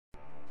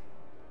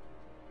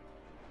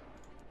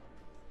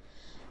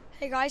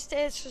Hey guys,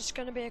 it's just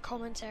going to be a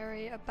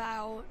commentary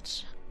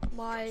about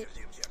why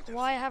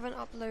I haven't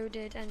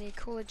uploaded any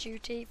Call of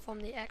Duty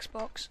from the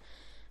Xbox,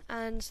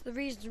 and the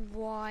reason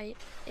why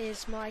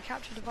is my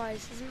capture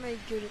device isn't very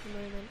good at the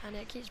moment and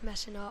it keeps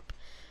messing up,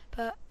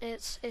 but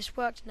it's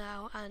worked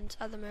now, and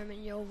at the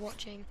moment you're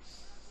watching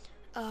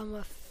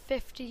a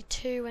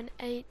 52-8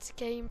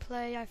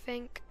 gameplay, I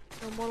think,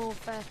 on Modern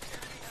Warfare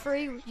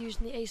 3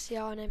 using the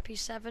ACR and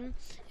MP7.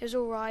 It was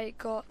alright,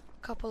 got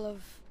a couple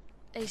of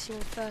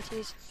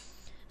AC-130s.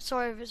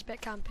 Sorry if it's a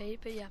bit campy,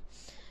 but yeah.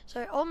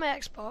 So on my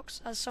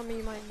Xbox, as some of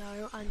you might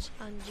know, and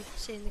you can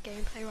see in the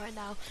gameplay right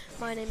now,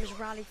 my name is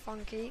Rally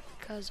Funky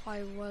because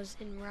I was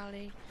in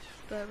Rally,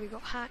 but we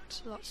got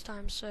hacked lots of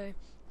times, so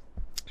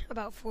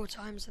about 4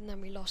 times, and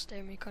then we lost it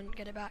and we couldn't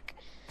get it back.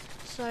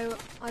 So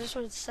I just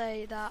wanted to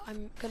say that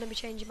I'm going to be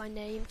changing my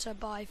name to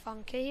By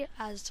Funky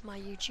as to my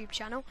YouTube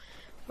channel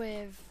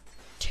with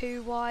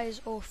 2 Ys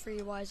or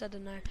 3 Ys, I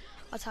don't know.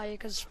 I'll tell you,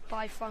 because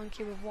By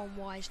Funky with 1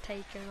 Y is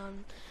taken,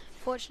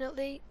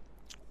 unfortunately.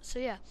 So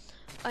yeah,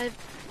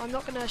 I'm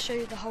not going to show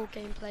you the whole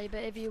gameplay,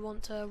 but if you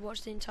want to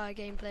watch the entire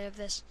gameplay of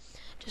this,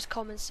 just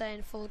comment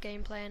saying full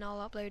gameplay and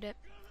I'll upload it.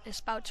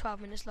 It's about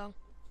 12 minutes long.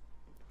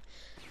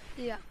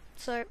 Yeah,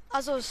 so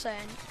as I was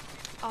saying,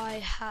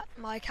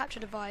 my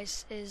capture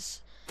device is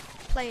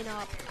playing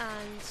up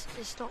and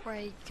it's not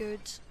very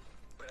good.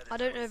 I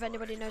don't know if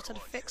anybody knows how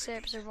to fix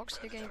it. It's a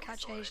Rockstar Game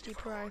Catcher HD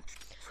Pro,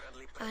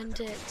 and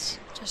it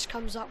just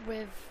comes up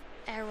with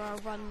error,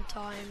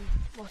 runtime,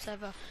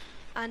 whatever,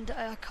 and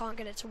I can't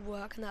get it to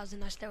work, and that was a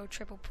nice little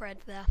triple pred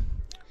there.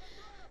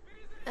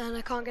 And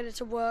I can't get it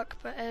to work,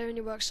 but it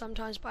only works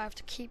sometimes, but I have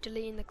to keep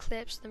deleting the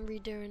clips, then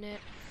redoing it.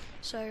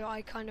 So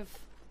I kind of,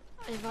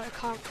 if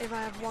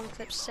I have one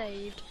clip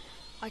saved,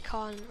 I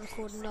can't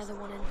record another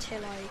one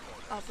until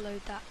I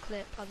upload that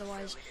clip,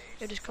 otherwise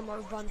it'll just come up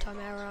with runtime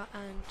error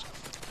and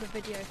the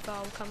video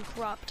file will come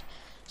corrupt.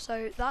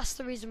 So that's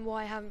the reason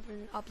why I haven't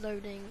been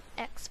uploading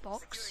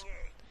Xbox.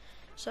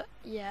 So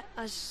yeah,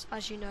 as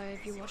you know,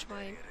 if you watch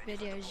my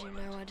videos, you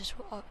know I just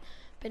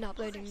been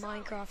uploading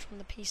Minecraft from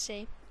the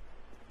PC.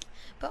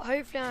 But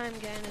hopefully I'm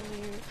getting a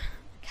new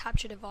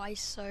capture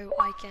device so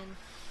I can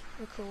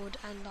record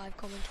and live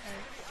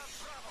commentary.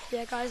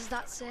 Yeah guys,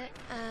 that's it,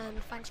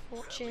 and thanks for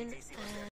watching. And